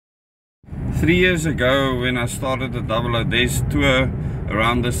3 years ago, when I started the Double O Des tour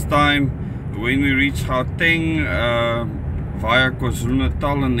around this time, when we reached Gauteng via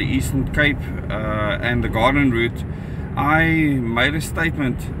KwaZulu-Natal and the Eastern Cape and the Garden Route, I made a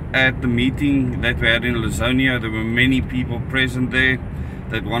statement at the meeting that we had in Lazonia. There were many people present there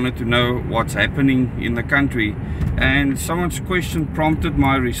that wanted to know what's happening in the country, and someone's question prompted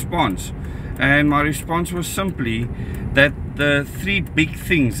my response. And my response was simply that the three big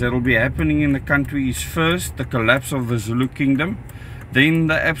things that will be happening in the country is, first, the collapse of the Zulu Kingdom, then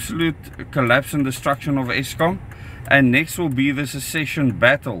the absolute collapse and destruction of Eskom, and next will be the secession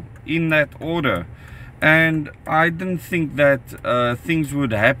battle, in that order. And I didn't think that things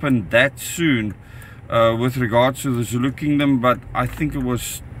would happen that soon with regards to the Zulu Kingdom, but I think it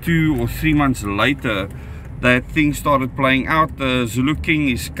was 2 or 3 months later that things started playing out. The Zulu King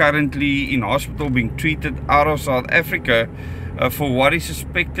is currently in hospital being treated out of South Africa for what is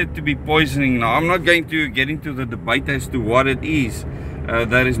suspected to be poisoning. Now, I'm not going to get into the debate as to what it is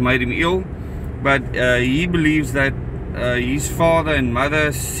that has made him ill, but he believes that his father and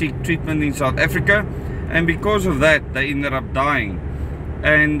mother seek treatment in South Africa, and because of that they ended up dying.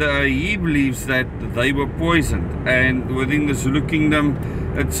 And he believes that they were poisoned, and within the Zulu Kingdom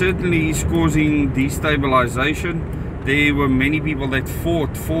it certainly is causing destabilization. There were many people that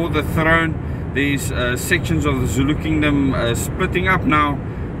fought for the throne. There's sections of the Zulu Kingdom splitting up now,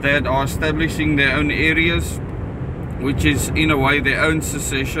 that are establishing their own areas, which is in a way their own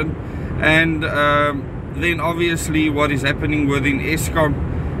secession. And then obviously what is happening within Eskom,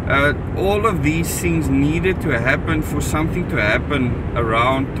 all of these things needed to happen for something to happen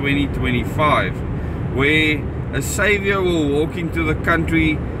around 2025, where a savior will walk into the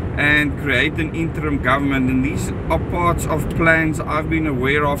country and create an interim government. And these are parts of plans I've been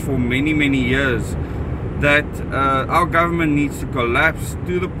aware of for many years, that our government needs to collapse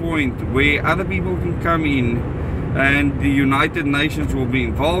to the point where other people can come in, and the United Nations will be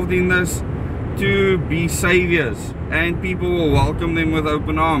involved in this to be saviors, and people will welcome them with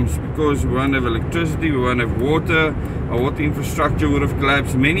open arms, because we won't have electricity, we won't have water, our water infrastructure would have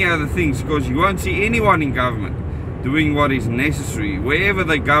collapsed, many other things, because you won't see anyone in government doing what is necessary wherever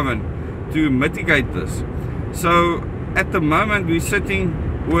they govern to mitigate this. So at the moment we're sitting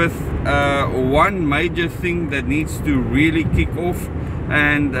with one major thing that needs to really kick off,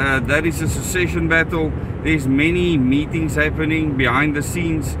 and that is a secession battle. There's many meetings happening behind the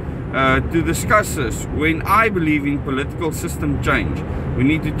scenes to discuss this, when I believe in political system change. We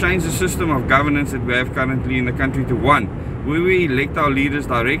need to change the system of governance that we have currently in the country to one where we elect our leaders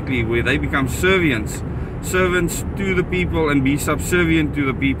directly, where they become servants to the people and be subservient to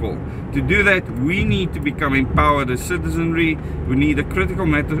the people. To do that, we need to become empowered as citizenry. We need a critical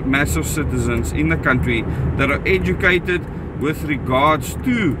mass of citizens in the country that are educated with regards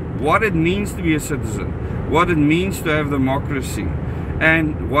to what it means to be a citizen, what it means to have democracy,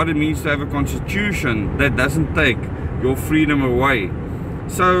 and what it means to have a constitution that doesn't take your freedom away.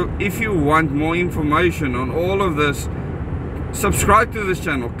 So if you want more information on all of this, subscribe to this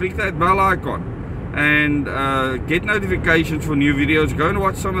channel, click that bell icon, and get notifications for new videos. Go and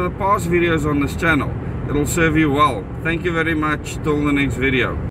watch some of the past videos on this channel. It'll serve you well. Thank you very much. Till the next video.